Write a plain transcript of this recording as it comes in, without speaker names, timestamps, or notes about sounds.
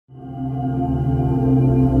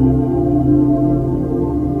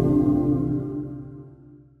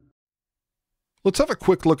Let's have a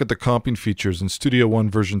quick look at the comping features in Studio One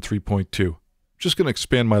version 3.2. Just going to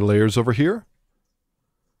expand my layers over here.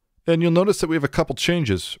 And you'll notice that we have a couple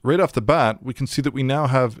changes. Right off the bat, we can see that we now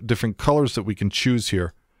have different colors that we can choose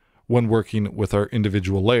here when working with our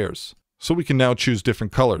individual layers. So we can now choose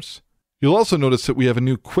different colors. You'll also notice that we have a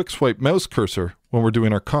new quick swipe mouse cursor when we're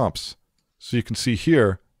doing our comps. So you can see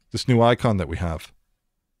here this new icon that we have.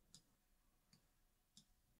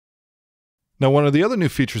 Now, one of the other new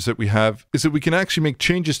features that we have is that we can actually make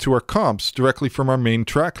changes to our comps directly from our main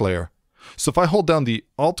track layer. So if I hold down the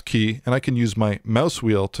Alt key and I can use my mouse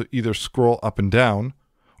wheel to either scroll up and down,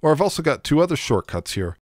 or I've also got two other shortcuts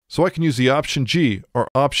here. So I can use the Option G or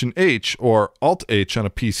Option H or Alt H on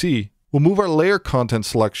a PC. We'll move our layer content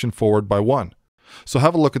selection forward by 1. So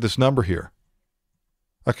have a look at this number here.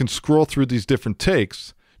 I can scroll through these different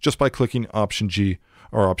takes just by clicking Option G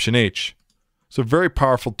or Option H. It's a very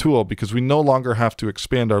powerful tool because we no longer have to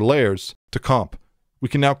expand our layers to comp. We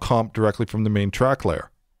can now comp directly from the main track layer.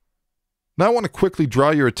 Now I want to quickly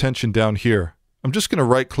draw your attention down here. I'm just going to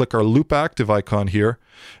right-click our loop active icon here,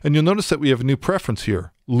 and you'll notice that we have a new preference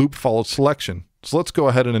here, loop follow selection. So let's go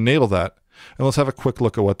ahead and enable that, and let's have a quick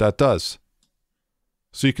look at what that does.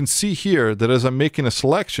 So you can see here that as I'm making a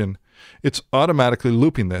selection, it's automatically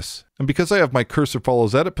looping this. And because I have my cursor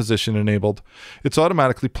follows edit position enabled, it's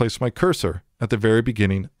automatically placed my cursor at the very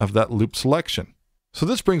beginning of that loop selection. So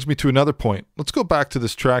this brings me to another point. Let's go back to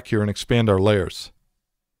this track here and expand our layers.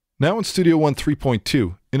 Now in Studio One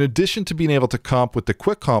 3.2, in addition to being able to comp with the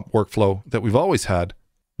quick comp workflow that we've always had,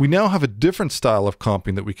 we now have a different style of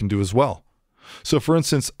comping that we can do as well. So for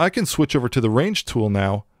instance, I can switch over to the range tool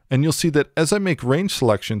now, and you'll see that as I make range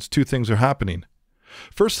selections, two things are happening.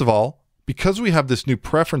 First of all, because we have this new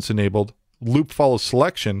preference enabled, loop follow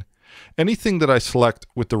selection, anything that I select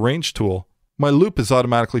with the range tool, my loop is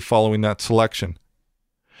automatically following that selection.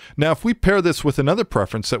 Now, if we pair this with another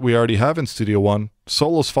preference that we already have in Studio One,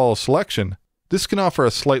 solos follow selection, this can offer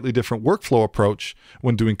a slightly different workflow approach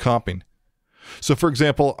when doing comping. So for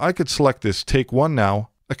example, I could select this take 1 now,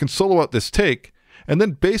 I can solo out this take, and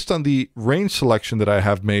then based on the range selection that I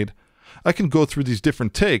have made, I can go through these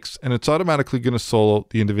different takes and it's automatically going to solo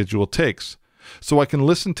the individual takes. So I can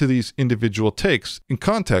listen to these individual takes in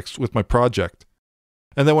context with my project.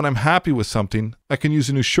 And then when I'm happy with something, I can use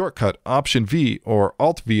a new shortcut, Option V or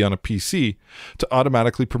Alt V on a PC, to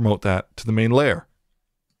automatically promote that to the main layer.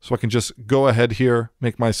 So I can just go ahead here,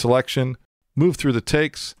 make my selection, move through the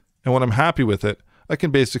takes, and when I'm happy with it, I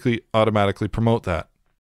can basically automatically promote that.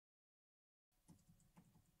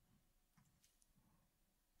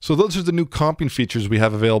 So those are the new comping features we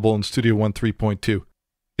have available in Studio One 3.2.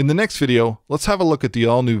 In the next video, let's have a look at the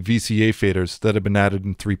all-new VCA faders that have been added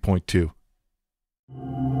in 3.2.